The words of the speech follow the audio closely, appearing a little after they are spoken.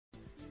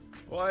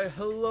Why,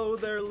 hello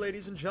there,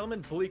 ladies and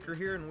gentlemen. Bleaker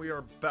here, and we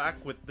are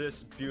back with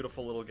this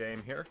beautiful little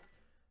game here.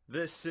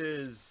 This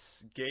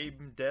is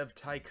Game Dev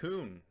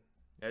Tycoon.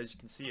 As you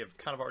can see, I've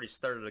kind of already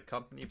started a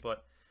company,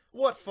 but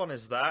what fun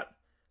is that?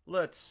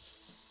 Let's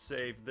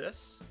save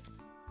this.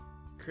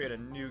 Create a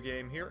new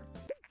game here.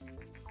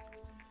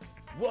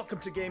 Welcome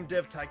to Game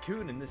Dev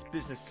Tycoon. In this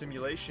business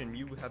simulation,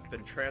 you have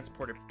been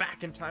transported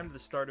back in time to the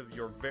start of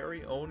your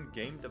very own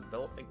game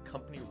development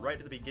company right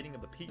at the beginning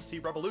of the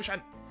PC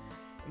revolution.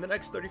 In the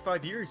next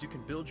 35 years, you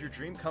can build your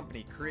dream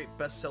company, create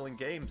best-selling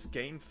games,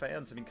 gain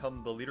fans, and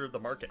become the leader of the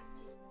market.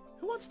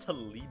 Who wants to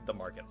lead the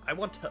market? I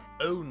want to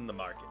own the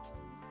market.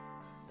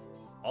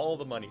 All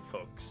the money,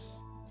 folks,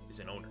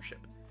 is in ownership.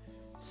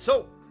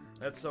 So,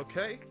 that's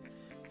okay.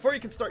 Before you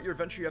can start your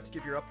adventure, you have to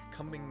give your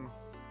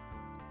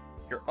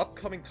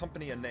upcoming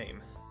company a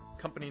name.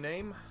 Company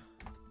name?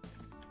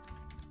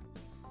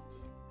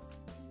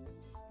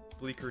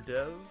 Bleaker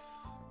Dev?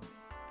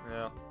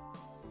 Yeah.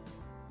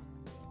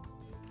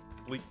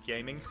 Bleak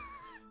Gaming.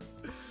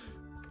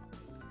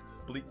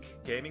 Bleak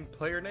Gaming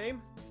player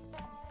name?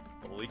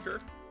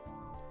 Bleaker?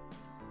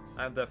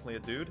 I'm definitely a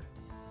dude.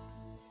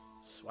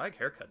 Swag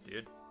haircut,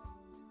 dude.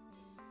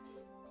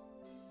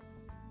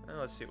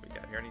 Let's see what we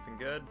got here. Anything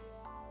good?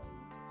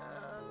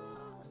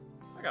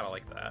 I kinda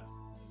like that.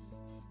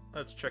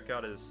 Let's check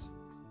out his...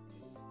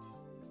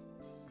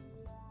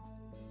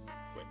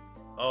 Wait.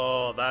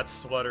 Oh, that's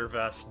sweater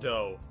vest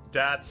dough.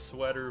 That's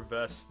sweater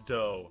vest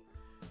dough.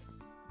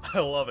 I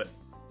love it.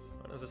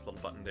 What does this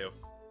little button do?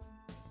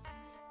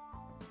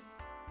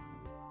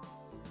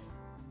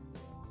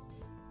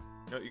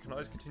 No, you can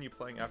always continue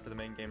playing after the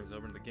main game is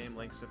over. The game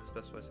links if it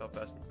specifies how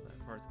fast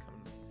the cards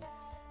come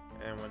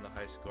and when the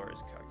high score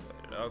is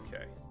calculated.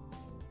 Okay.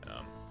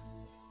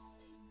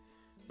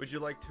 Would you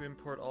like to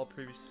import all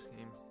previous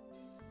game?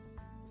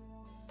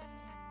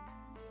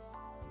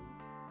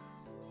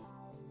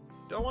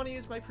 Don't want to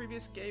use my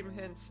previous game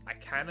hints. I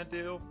kind of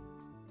do.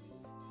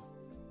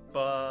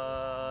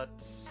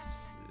 But...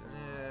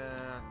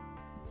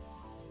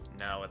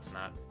 no, it's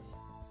not.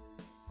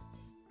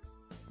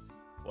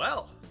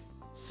 Well,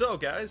 so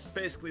guys,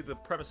 basically the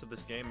premise of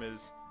this game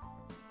is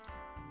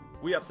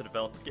we have to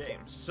develop the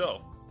game.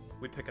 So,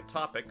 we pick a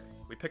topic,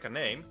 we pick a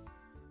name,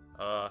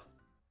 I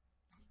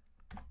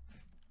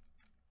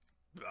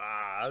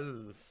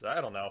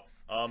don't know.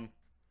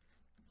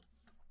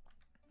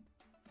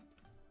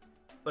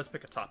 Let's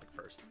pick a topic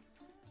first.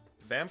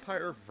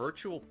 Vampire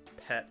virtual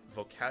pet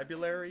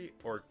vocabulary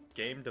or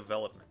game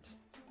development?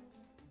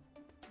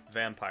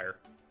 Vampire.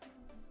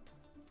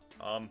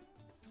 Oh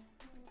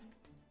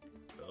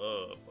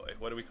boy,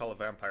 what do we call a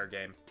vampire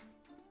game?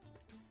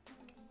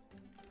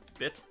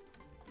 Bit?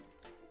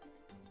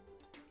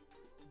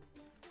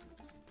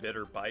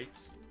 Bitter bite?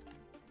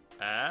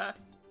 I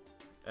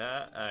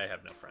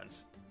have no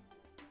friends.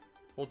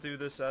 We'll do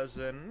this as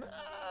an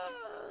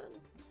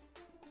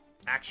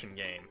action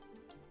game.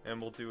 And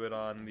we'll do it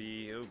on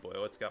the... oh boy,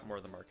 what's got more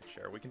of the market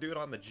share? We can do it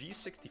on the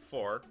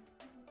G64.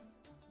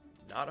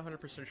 Not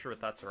 100% sure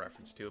what that's a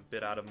reference to, a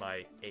bit out of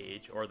my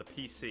age, or the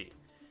PC.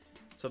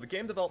 So the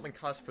game development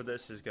cost for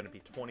this is going to be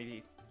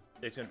 20.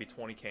 It's going to be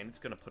 20k, and it's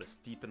going to put us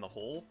deep in the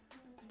hole.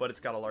 But it's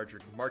got a larger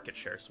market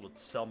share, so we'll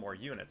sell more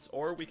units.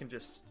 Or we can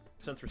just,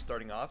 since we're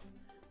starting off,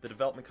 the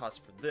development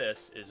cost for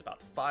this is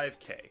about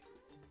 5k.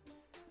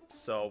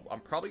 So I'm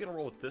probably going to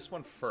roll with this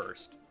one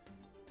first,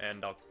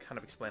 and I'll kind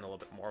of explain a little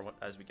bit more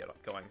as we get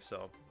up going.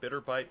 So Bitter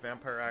Bite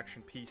Vampire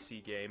Action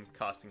PC game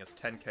costing us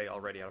 10k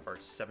already out of our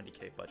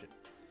 70k budget.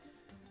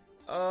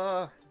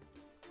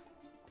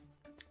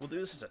 We'll do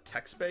this as a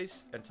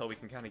text-based until we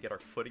can kind of get our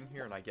footing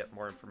here and I get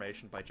more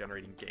information by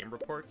generating game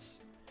reports.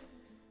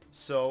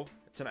 So,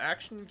 it's an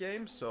action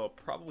game, so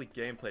probably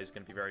gameplay is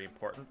going to be very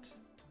important.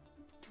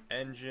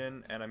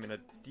 Engine, and I'm going to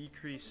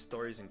decrease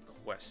stories and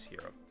quests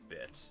here a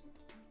bit.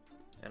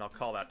 And I'll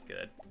call that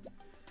good.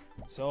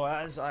 So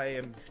as I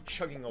am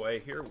chugging away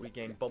here, we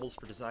gain bubbles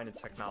for design and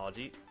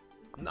technology.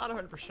 I'm not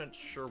 100%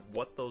 sure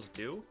what those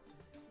do.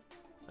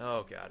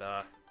 Oh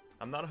god,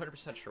 I'm not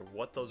 100% sure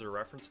what those are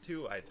referenced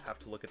to. I'd have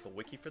to look at the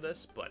wiki for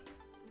this, but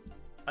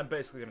I'm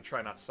basically going to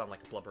try not to sound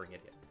like a blubbering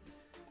idiot.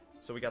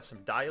 So we got some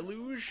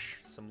dialogue,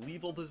 some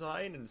level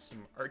design, and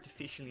some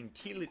artificial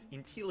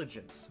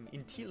intelligence. Some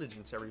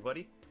intelligence,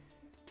 everybody.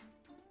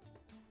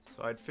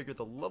 So I'd figure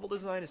the level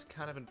design is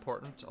kind of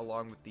important,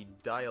 along with the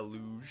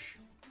dialogue.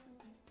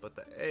 But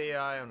the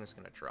AI, I'm just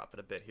going to drop it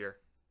a bit here.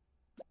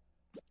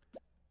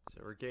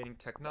 So we're gaining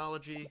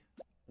technology.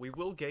 We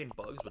will gain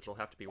bugs, which will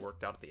have to be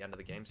worked out at the end of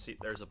the game. See,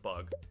 there's a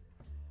bug.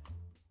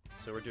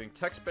 So we're doing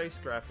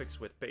text-based graphics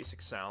with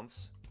basic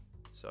sounds.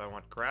 So I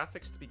want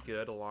graphics to be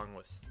good, along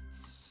with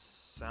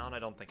sound I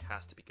don't think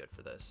has to be good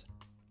for this.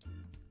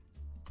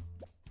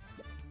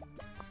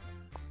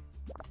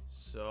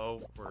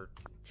 So we're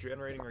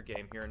generating our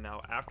game here.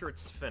 Now, after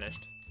it's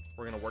finished,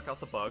 we're going to work out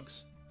the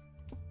bugs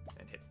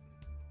and hit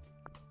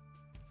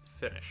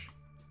finish.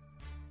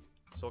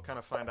 So we'll kind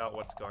of find out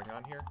what's going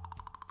on here.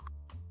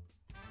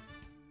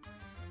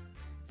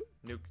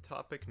 New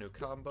topic, new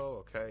combo,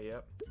 okay,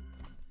 yep.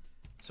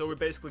 So we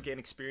basically gain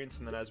experience,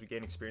 and then as we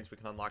gain experience, we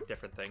can unlock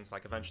different things.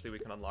 Like eventually we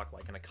can unlock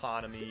like an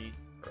economy,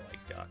 or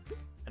like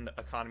an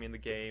economy in the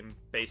game,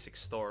 basic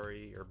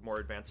story, or more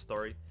advanced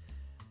story.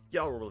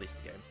 Yeah, we'll release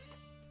the game.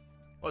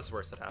 What's the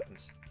worst that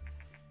happens?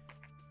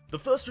 The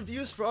first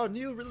reviews for our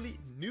newly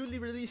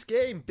released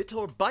game, Bit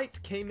or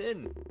Byte, came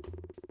in.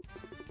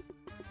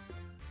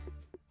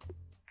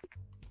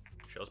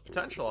 Shows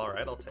potential,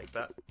 alright, I'll take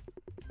that.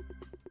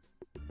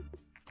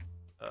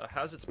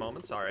 Has its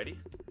moments, alrighty.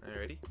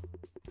 Alrighty.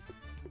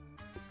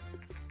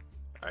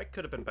 Alright,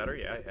 could have been better,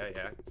 yeah.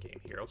 Game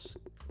Heroes.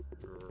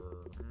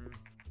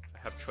 I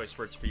have choice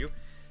words for you.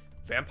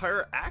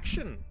 Vampire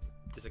Action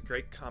is a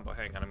great combo.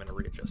 Hang on, I'm gonna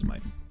readjust my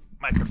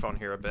microphone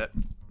here a bit.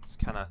 It's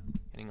kinda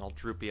getting all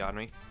droopy on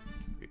me.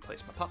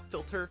 Replace my pop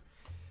filter.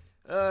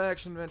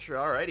 Action adventure,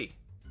 alrighty.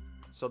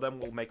 So then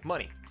we'll make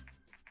money.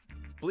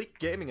 Bleak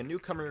Gaming, a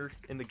newcomer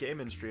in the game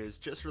industry, has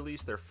just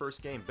released their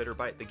first game, Bit or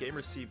Byte. The game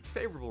received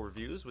favorable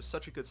reviews. With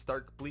such a good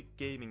start, Bleak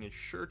Gaming is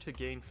sure to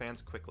gain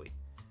fans quickly.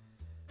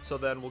 So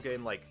then we'll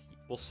gain, like,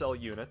 we'll sell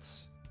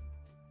units.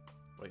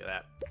 Look at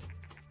that.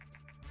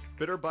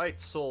 Bit or Byte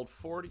sold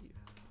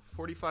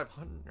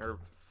 4,500, or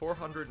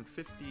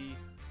 450,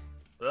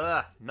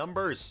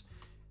 numbers.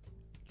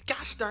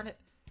 Gosh darn it.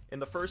 In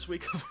the first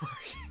week of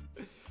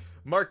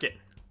market.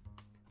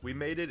 We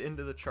made it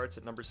into the charts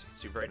at number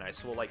 62. Very nice.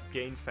 So we'll, like,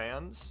 gain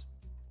fans.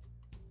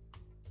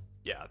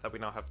 Yeah, that we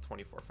now have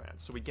 24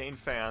 fans. So we gain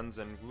fans,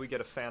 and we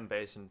get a fan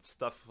base, and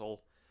stuff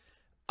will...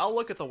 I'll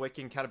look at the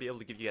wiki and kind of be able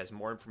to give you guys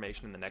more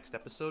information in the next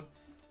episode.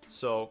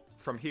 So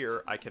from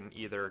here, I can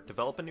either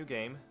develop a new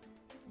game,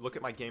 look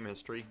at my game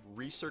history,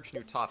 research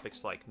new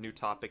topics like new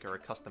topic or a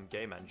custom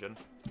game engine,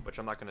 which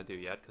I'm not going to do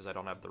yet because I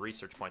don't have the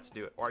research points to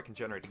do it, or I can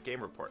generate a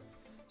game report.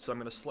 So I'm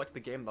going to select the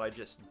game that I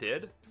just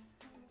did,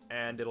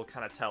 and it'll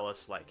kind of tell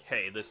us like,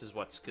 hey, this is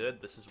what's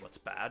good, this is what's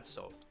bad.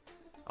 So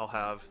I'll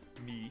have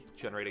me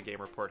generate a game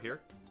report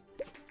here.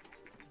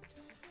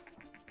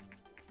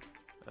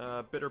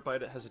 Bit or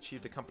Byte has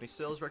achieved a company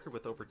sales record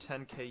with over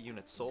 10k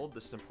units sold.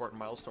 This is an important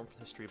milestone for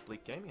the history of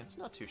Bleak Gaming. It's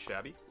not too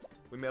shabby.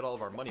 We made all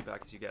of our money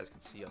back, as you guys can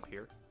see up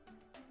here.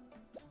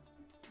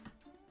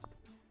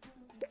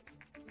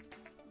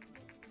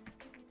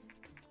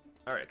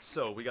 Alright,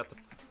 so we got the...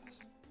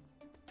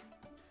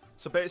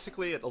 So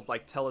basically, it'll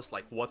like tell us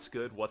like what's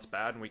good, what's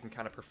bad, and we can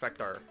kind of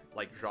perfect our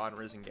like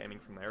genres in gaming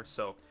from there.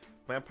 So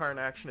Vampire and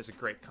Action is a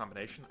great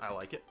combination. I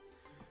like it.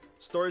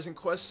 Stories and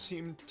quests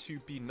seem to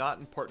be not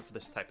important for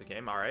this type of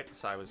game. Alright,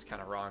 so I was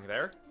kind of wrong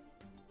there.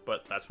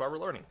 But that's why we're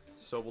learning.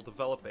 So we'll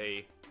develop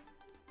a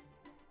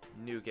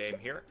new game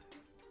here.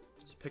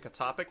 Just pick a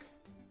topic.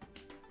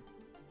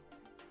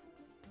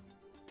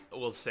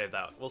 We'll save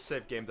that. We'll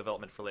save game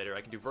development for later.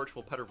 I can do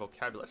virtual pet or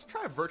vocabulary. Let's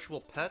try virtual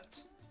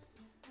pet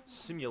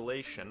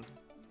simulation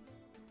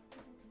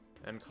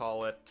and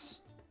call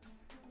it...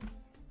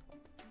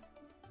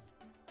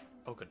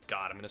 Oh good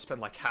god, I'm gonna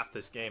spend like half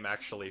this game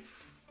actually,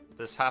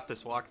 half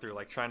this walkthrough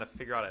like trying to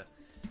figure out a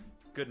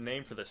good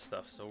name for this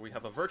stuff. So we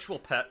have a virtual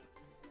pet.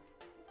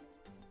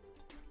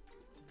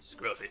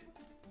 Scruffy.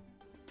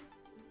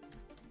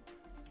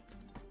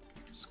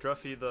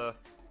 Scruffy the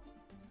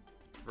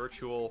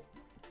virtual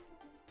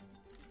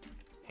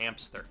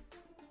hamster.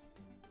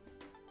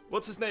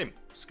 What's his name?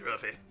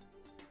 Scruffy.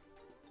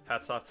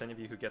 Hats off to any of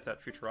you who get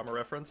that Futurama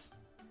reference.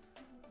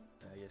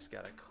 You just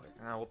gotta click.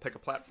 We'll pick a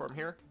platform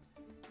here.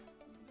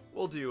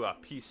 We'll do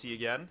PC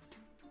again.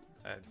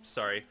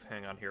 Sorry,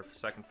 hang on here for a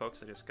second,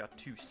 folks. I just got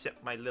to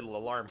set my little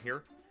alarm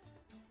here.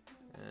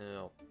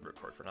 I'll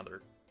record for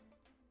another...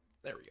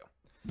 There we go.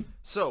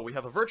 So, we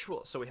have a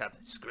virtual... So we have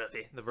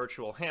Scruffy, the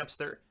virtual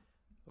hamster.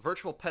 A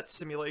virtual pet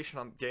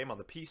simulation game on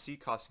the PC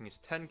costing us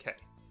 10k.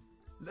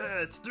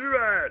 Let's do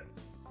it!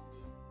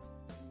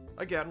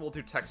 Again, we'll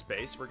do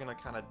text-based. We're gonna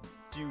kind of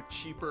do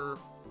cheaper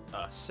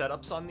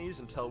setups on these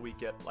until we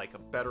get like a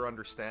better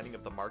understanding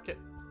of the market.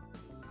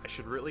 I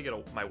should really get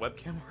my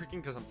webcam working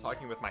because I'm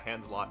talking with my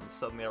hands a lot, and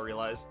suddenly I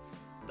realize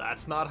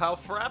that's not how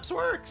Fraps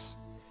works!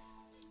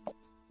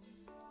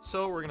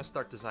 So we're gonna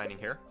start designing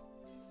here.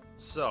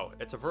 So,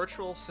 it's a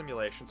virtual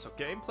simulation, so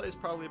gameplay is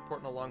probably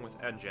important along with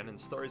engine, and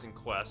stories and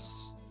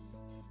quests...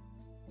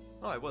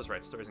 Oh, I was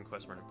right, stories and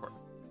quests weren't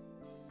important.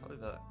 Probably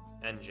the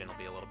engine will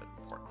be a little bit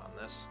important on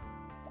this.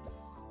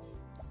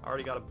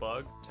 Already got a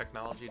bug.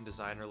 Technology and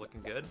design are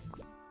looking good.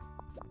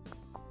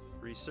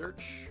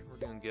 Research, we're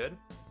doing good.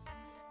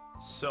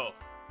 So,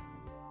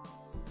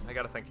 I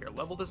gotta think here.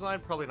 Level design,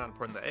 probably not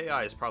important. The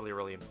AI is probably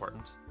really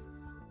important.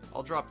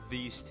 I'll drop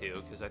these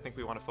two, because I think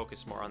we want to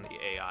focus more on the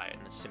AI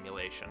and the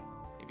simulation.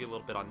 Maybe a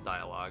little bit on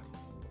dialogue.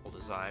 Level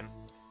design.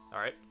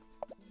 Alright.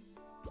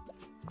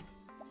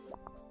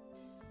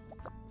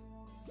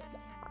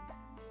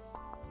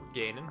 We're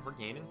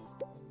gaining.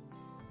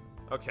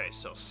 Okay,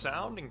 so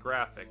sound and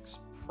graphics,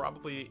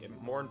 probably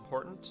more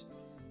important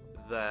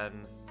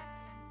than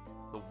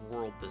the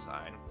world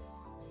design.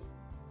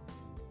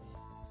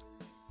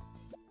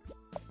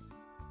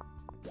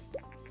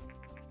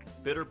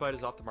 Bit or Byte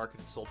is off the market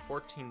and sold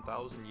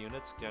 14,000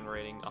 units,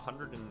 generating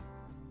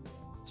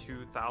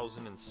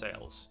 102,000 in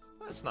sales.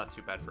 That's not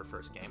too bad for a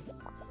first game.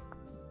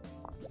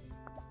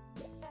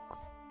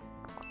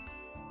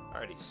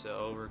 Alrighty,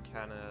 so we're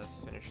kind of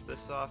finished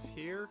this off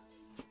here.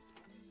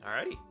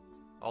 Alrighty,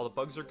 all the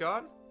bugs are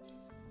gone.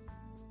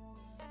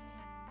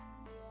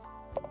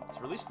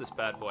 Let's release this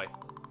bad boy.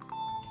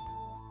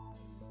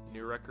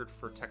 New record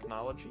for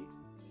technology.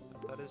 Is that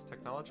what that is,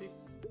 technology?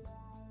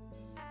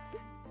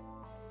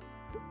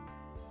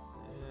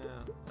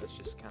 Yeah, let's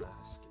just kind of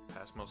skip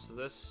past most of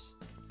this.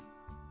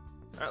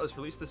 Alright, let's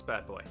release this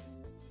bad boy.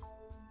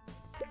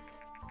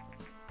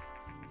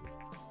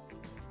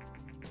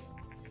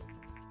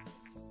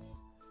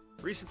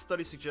 Recent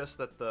studies suggest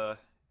that the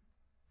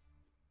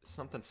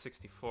something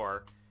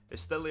 64 is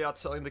steadily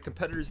outselling the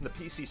competitors in the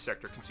PC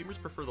sector. Consumers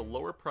prefer the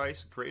lower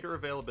price, greater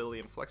availability,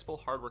 and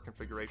flexible hardware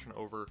configuration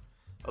over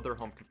other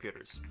home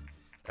computers.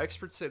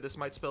 Experts say this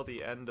might spell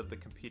the end of the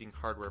competing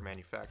hardware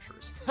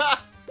manufacturers.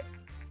 Ha!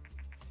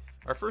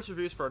 Our first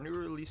reviews for our new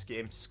release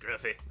game,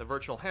 Scruffy, the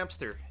Virtual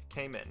Hamster,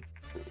 came in.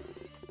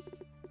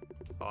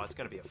 Oh, it's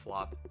gonna be a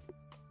flop.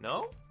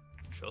 No?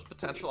 Shows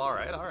potential.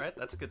 Alright,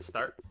 that's a good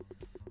start.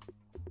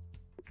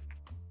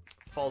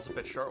 Falls a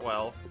bit short.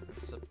 Well,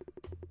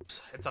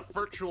 it's a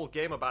virtual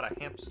game about a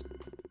hamster.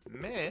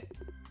 Meh.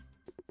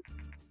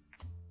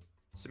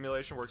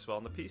 Simulation works well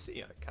on the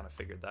PC. I kind of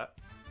figured that.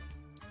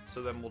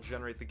 So then we'll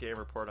generate the game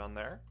report on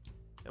there,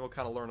 and we'll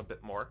kind of learn a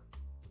bit more.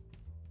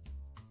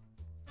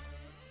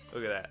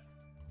 Look at that.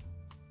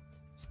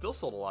 Still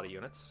sold a lot of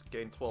units.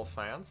 Gained 12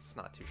 fans. It's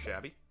not too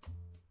shabby.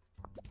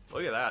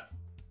 Look at that.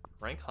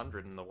 Rank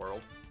 100 in the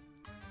world.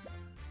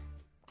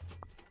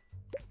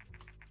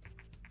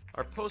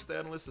 Our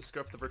post-analyst of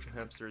Scruff the Virtual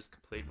Hamster is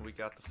complete, and we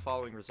got the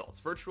following results.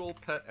 Virtual,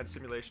 pet, and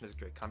simulation is a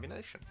great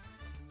combination.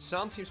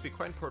 Sound seems to be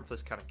quite important for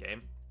this kind of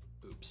game.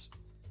 Oops.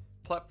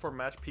 Platform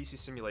match PC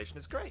simulation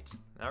is great.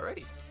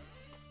 Alrighty.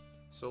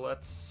 So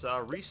let's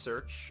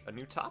research a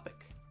new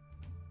topic.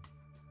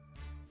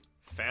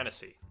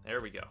 Fantasy. There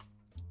we go.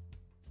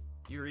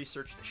 You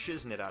research the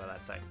shiznit out of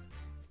that thing.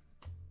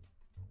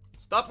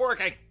 Stop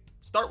working!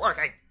 Start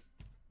working!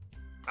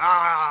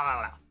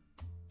 Ah!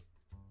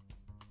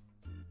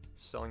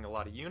 Selling a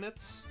lot of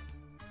units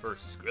for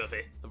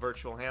Scruffy, the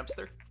Virtual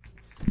Hamster.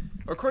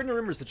 According to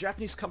rumors, the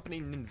Japanese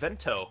company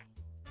NeinTendo.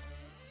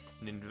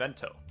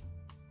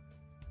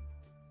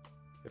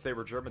 If they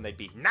were German, they'd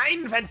be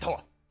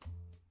NeinTendo.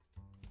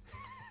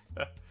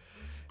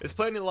 Is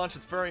planning to launch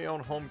its very own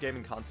home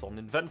gaming console.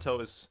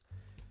 NeinTendo is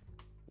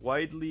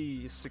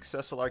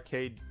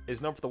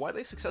known for the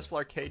widely successful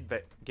arcade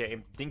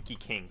game Dinky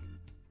King.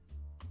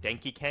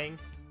 Dinky Kang?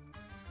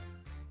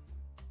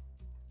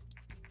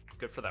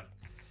 Good for them.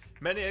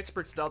 Many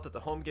experts doubt that the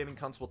home gaming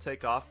console will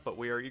take off, but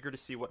we are eager to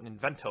see what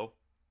NeinTendo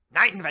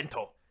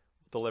will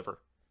deliver.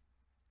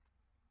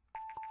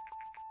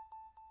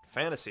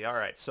 Fantasy,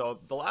 alright. So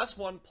the last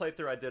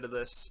playthrough I did of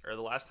this, or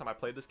the last time I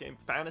played this game,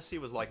 fantasy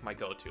was like my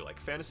go-to. Like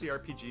fantasy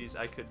RPGs,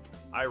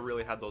 I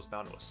really had those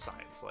down to a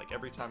science. Like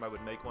every time I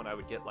would make one, I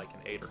would get like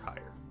an 8 or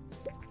higher.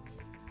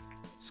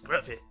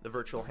 Scruffy, the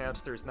Virtual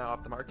Hamster, is now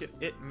off the market.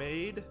 It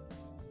made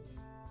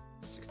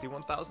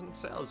 61,000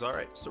 sales.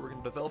 Alright, so we're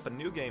going to develop a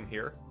new game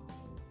here.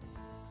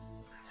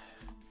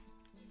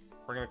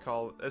 We're going to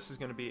call, this is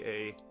going to be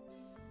a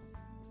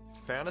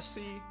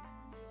fantasy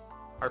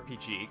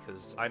RPG,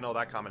 because I know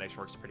that combination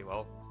works pretty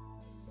well.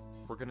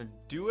 We're going to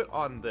do it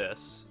on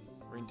this.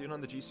 We're going to do it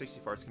on the G64.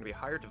 It's going to be a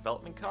higher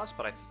development cost,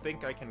 but I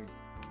think I can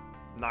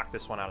knock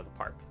this one out of the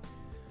park.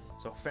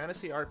 So,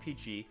 fantasy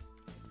RPG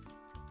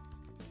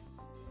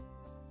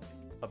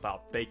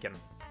about bacon.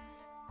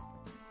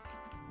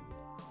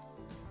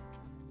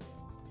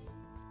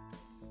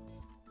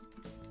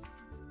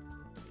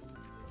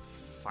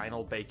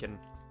 Final Bacon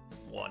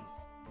 1.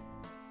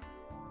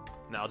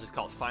 No, I'll just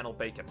call it Final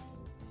Bacon.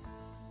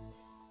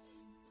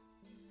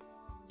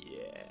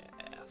 Yeah,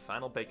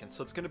 Final Bacon.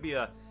 So it's going to be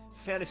a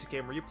fantasy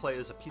game where you play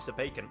as a piece of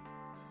bacon.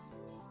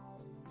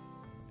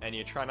 And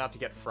you try not to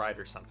get fried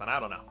or something. I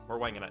don't know. We're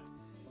winging it.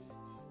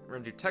 We're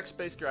going to do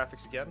text-based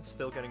graphics again.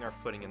 Still getting our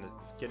footing in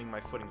getting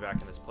my footing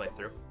back in this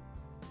playthrough.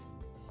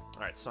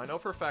 Alright, so I know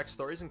for a fact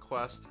stories and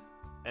quest,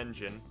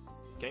 engine.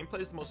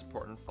 Gameplay is the most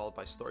important, followed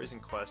by stories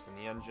and quest, and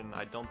the engine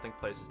I don't think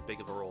plays as big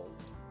of a role.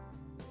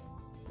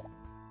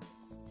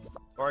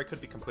 Or I could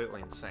be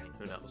completely insane,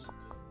 who knows.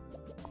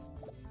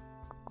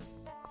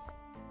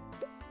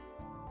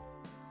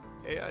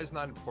 AI is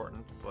not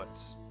important, but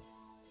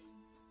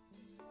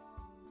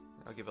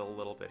I'll give it a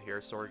little bit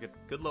here. So we're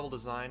good level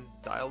design,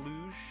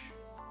 dialogue,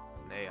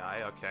 and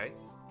AI, okay.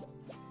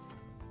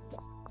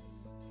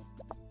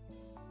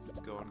 It's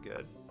going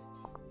good.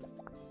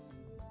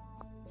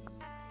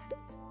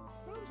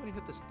 What happens when you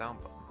hit this down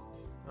button?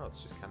 Oh,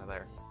 it's just kind of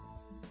there.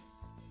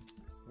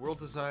 World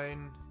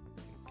design,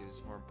 I think,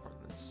 is more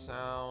important than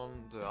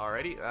sound.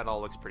 Alrighty, that all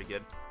looks pretty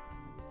good.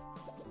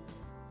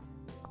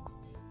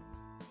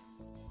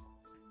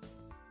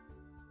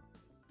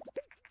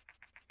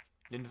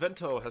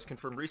 NeinTendo has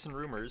confirmed recent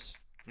rumors.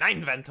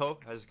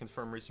 NeinTendo has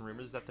confirmed recent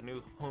rumors that the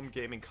new home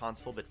gaming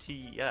console, the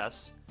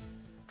TES,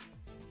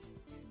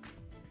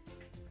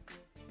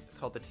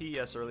 called the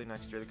TES early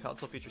next year. The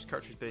console features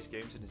cartridge-based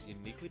games and is a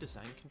uniquely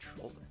designed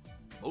controller.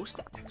 Most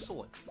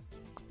excellent.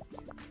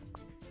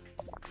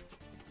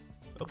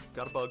 Oh,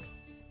 got a bug.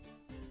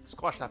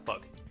 Squash that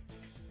bug.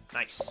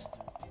 Nice.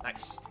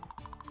 Nice.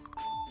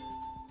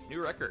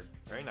 New record.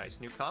 Very nice.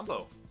 New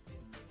combo.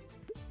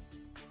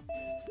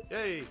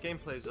 Yay,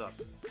 gameplay's up.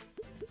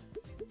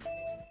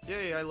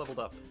 Yay, I leveled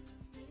up.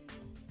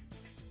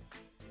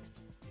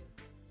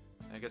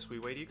 I guess we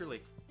wait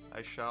eagerly.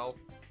 I shall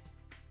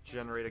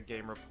generate a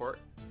game report.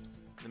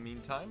 In the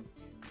meantime,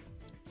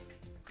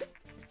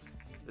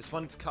 this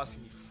one's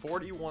costing me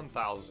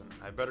 41,000.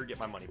 I better get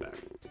my money back.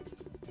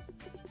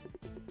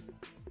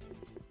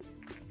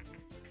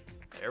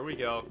 There we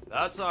go.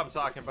 That's what I'm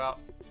talking about.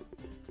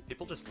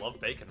 People just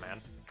love bacon, man.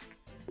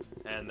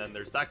 And then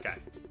there's that guy.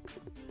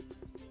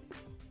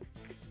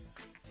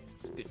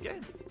 It's a good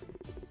game.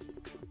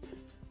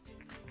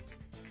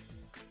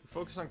 The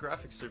focus on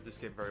graphics served this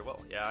game very well.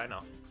 Yeah, I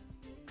know.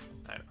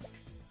 I know.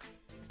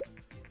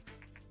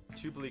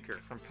 To Bleaker,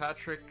 from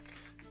Patrick,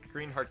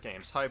 Greenheart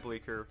Games. Hi,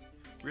 Bleaker.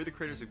 We're the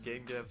creators of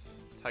Game Dev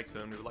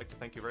Tycoon. We would like to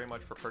thank you very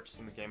much for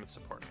purchasing the game and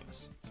supporting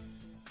us.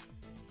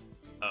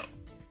 Oh.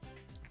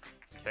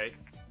 Okay.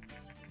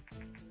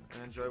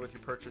 Enjoy with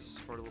your purchase.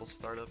 Support a little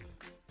startup.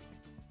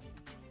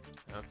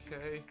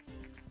 Okay.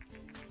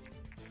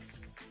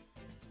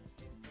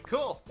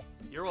 Cool!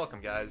 You're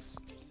welcome, guys.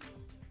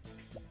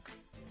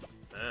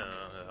 I don't know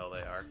who the hell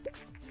they are.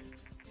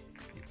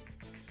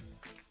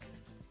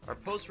 Our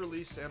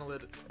post-release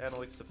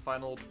analytics of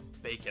Final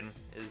Bacon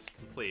is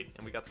complete,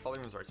 and we got the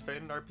following results.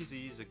 Fate and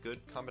RPG is a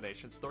good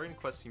combination. Story and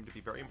quests seem to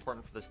be very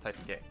important for this type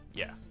of game.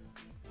 Yeah.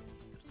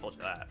 Just told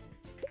you that.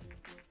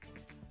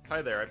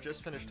 Hi there, I've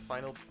just finished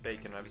Final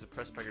Bacon. I was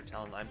impressed by your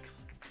talent.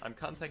 I'm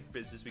contacting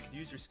business. We could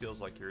use your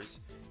skills like yours.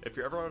 If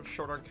you're ever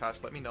short on cash,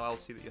 let me know. I'll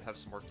see that you have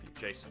some work for you.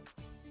 Jason.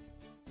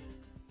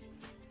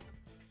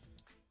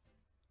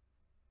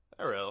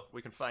 Alright,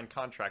 we can find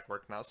contract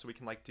work now, so we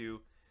can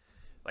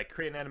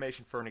create an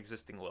animation for an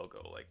existing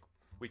logo. Like,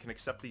 we can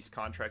accept these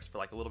contracts for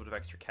like a little bit of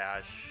extra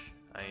cash.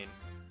 I mean,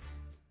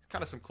 it's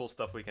kind of some cool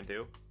stuff we can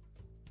do.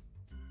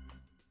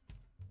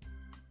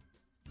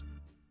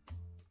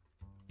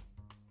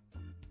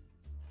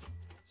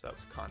 So that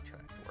was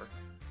contract work.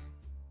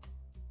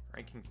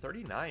 Ranking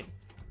 39.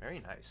 Very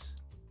nice.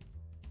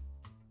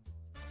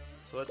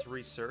 So let's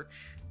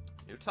research.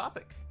 New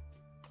topic.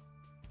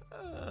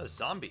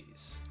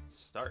 Zombies.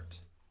 Start.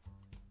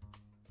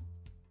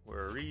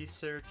 We're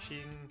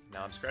researching.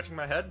 Now I'm scratching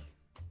my head.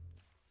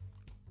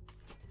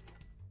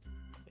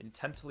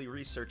 Intently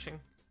researching.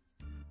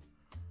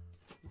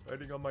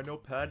 Writing on my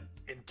notepad.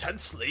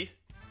 Intensely.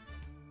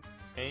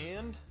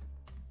 And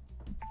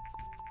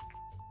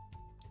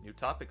new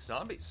topic,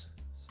 zombies.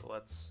 So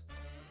let's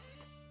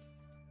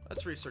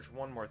research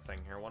one more thing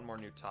here. One more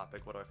new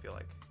topic. What do I feel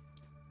like?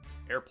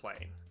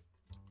 Airplane.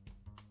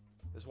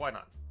 Because why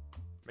not?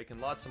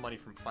 Making lots of money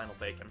from Final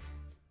Bacon.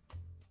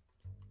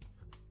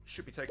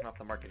 Should be taken off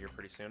the market here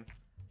pretty soon.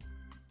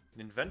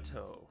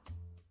 Ninvento.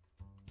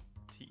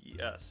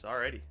 TES.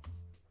 Alrighty.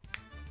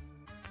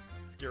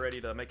 Let's get ready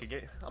to make a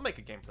game. I'll make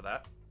a game for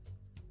that.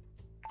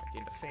 I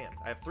gained a fan.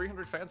 I have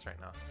 300 fans right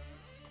now.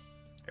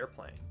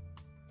 Airplane.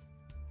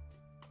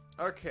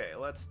 Okay,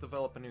 let's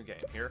develop a new game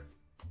here.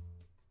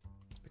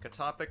 Pick a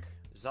topic.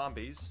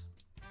 Zombies.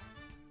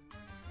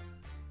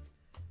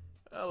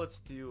 Let's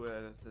do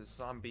the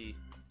zombie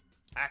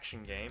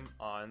action game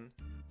on...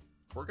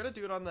 We're gonna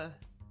do it on the...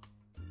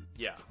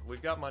 Yeah,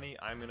 we've got money.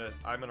 I'm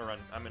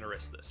gonna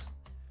risk this.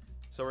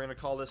 So we're gonna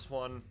call this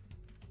one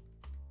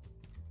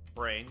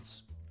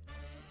Brains.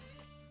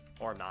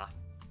 Or nah.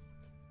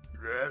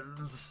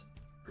 Brains.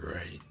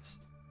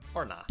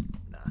 Or nah.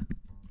 Nah.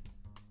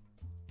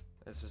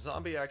 It's a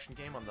zombie action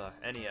game on the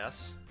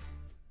NES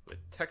with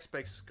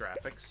text-based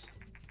graphics.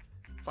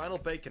 Final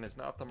Bacon is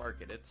now off the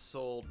market. It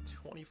sold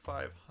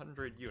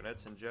 2,500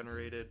 units and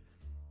generated,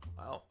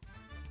 wow,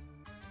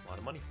 a lot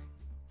of money.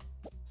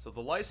 So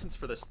the license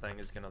for this thing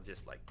is gonna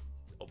just like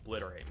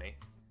obliterate me,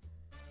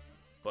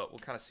 but we'll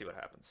kind of see what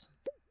happens.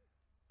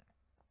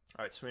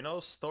 Alright, so we know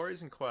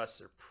stories and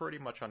quests are pretty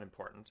much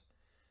unimportant.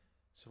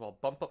 So I'll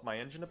bump up my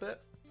engine a bit.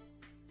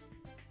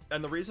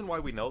 And the reason why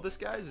we know this,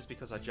 guys, is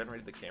because I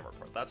generated the game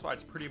report. That's why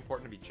it's pretty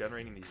important to be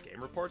generating these game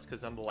reports,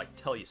 because then they'll, like,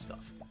 tell you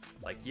stuff.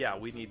 Like, yeah,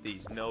 we need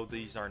these. No,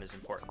 these aren't as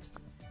important.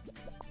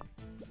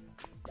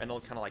 And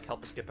it'll kind of, like,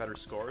 help us get better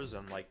scores,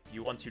 and, like,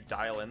 once you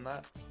dial in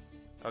that...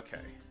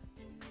 Okay.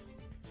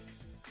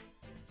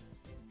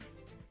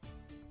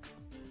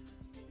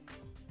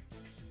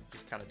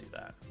 Just kind of do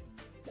that.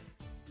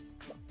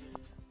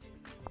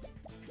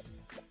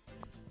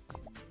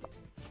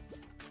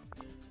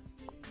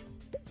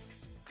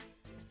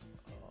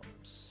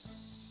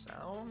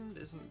 Sound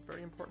isn't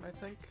very important, I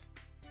think.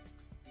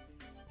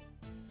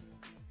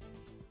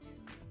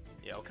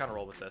 Yeah, I'll kind of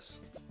roll with this.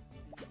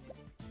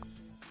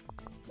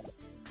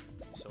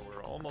 So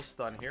we're almost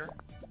done here.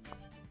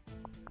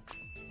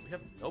 We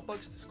have no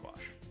bugs to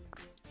squash.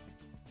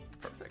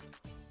 Perfect.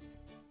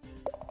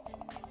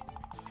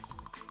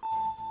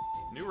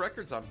 New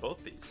records on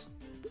both these.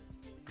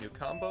 New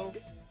combo.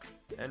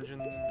 Engine.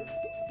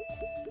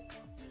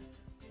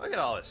 Look at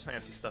all this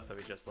fancy stuff that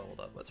we just leveled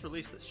up. Let's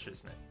release this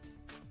shiznit.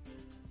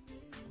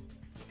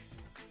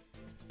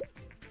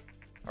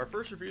 Our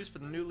first reviews for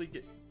the newly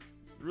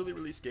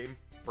released game,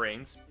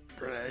 Brains,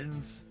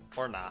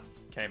 or nah,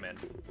 came in.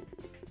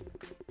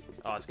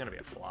 Oh, it's gonna be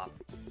a flop.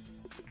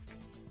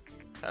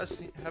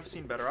 Have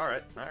seen better.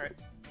 Alright, alright.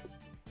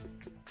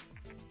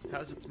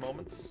 Has its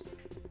moments.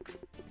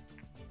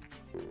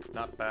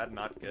 Not bad,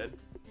 not good.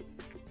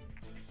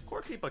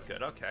 Quirky but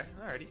good, okay,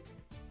 alrighty.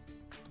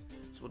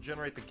 So we'll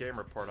generate the game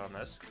report on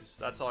this, because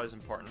that's always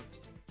important.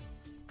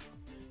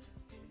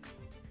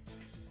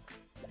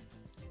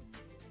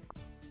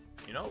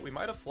 You know, we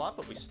might have flopped,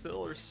 but we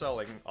still are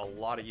selling a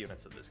lot of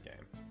units of this game.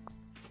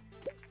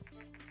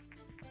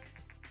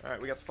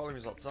 Alright, we got the following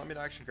results. Zombie in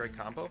action, great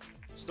combo.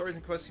 Stories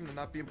and quests seem to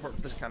not be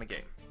important for this kind of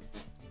game.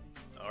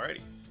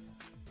 Alrighty.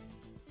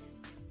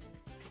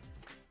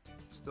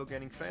 Still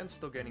gaining fans,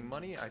 still gaining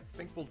money. I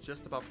think we'll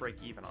just about break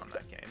even on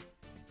that game.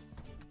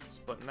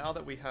 But now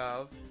that we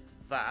have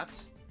that,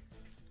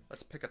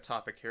 let's pick a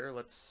topic here.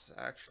 Let's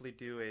actually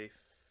do a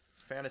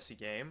fantasy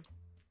game.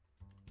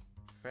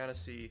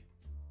 Fantasy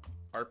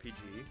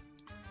RPG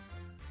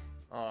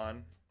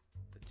on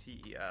the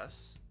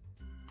TES.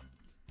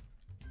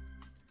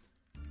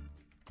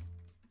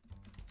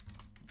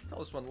 Call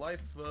this one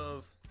Life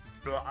of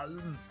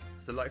Brian.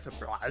 It's the life of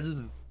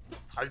Brian.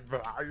 Hi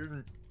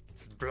Brian.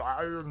 It's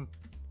Brian.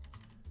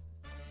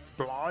 It's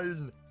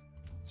Brian.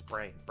 It's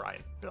Brian.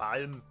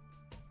 Brian.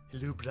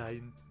 Hello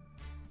Brian.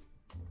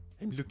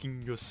 I'm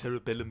looking your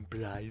cerebellum,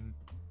 Brian.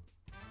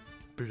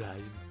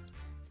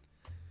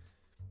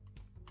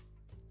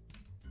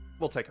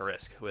 We'll take a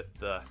risk with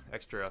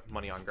extra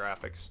money on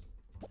graphics.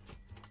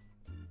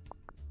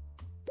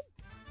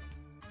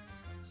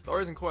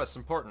 Stories and quests,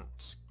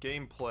 important.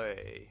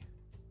 Gameplay.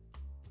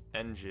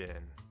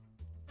 Engine.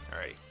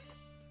 Alright.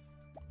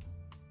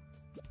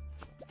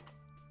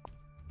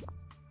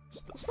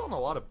 Still not a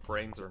lot of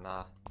brains or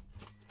not.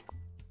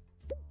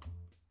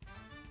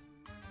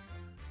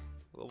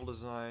 Level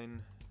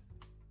design.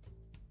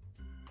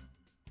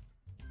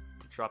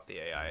 Drop the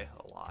AI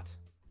a lot.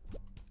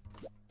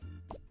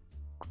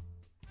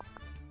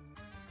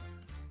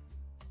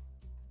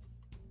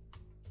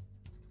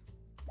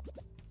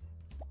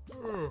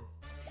 Oh,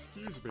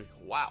 excuse me.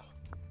 Wow.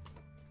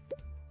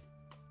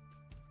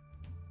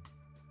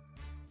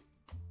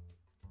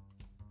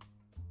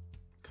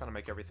 Kind of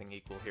make everything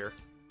equal here.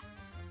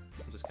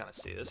 I'll just kind of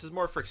see. This is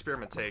more for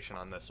experimentation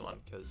on this one,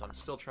 because I'm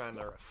still trying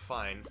to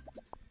refine.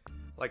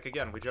 Like,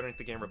 again, we generate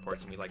the game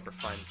reports and we, like,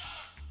 refine.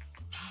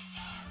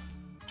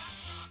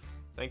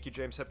 Thank you,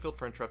 James Hetfield,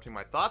 for interrupting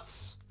my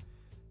thoughts.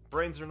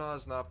 Brains or Not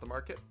is now off the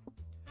market.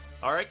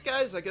 Alright,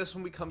 guys, I guess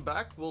when we come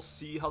back, we'll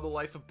see how the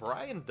life of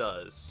Brian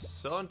does.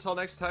 So until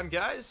next time,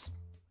 guys,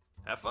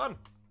 have fun.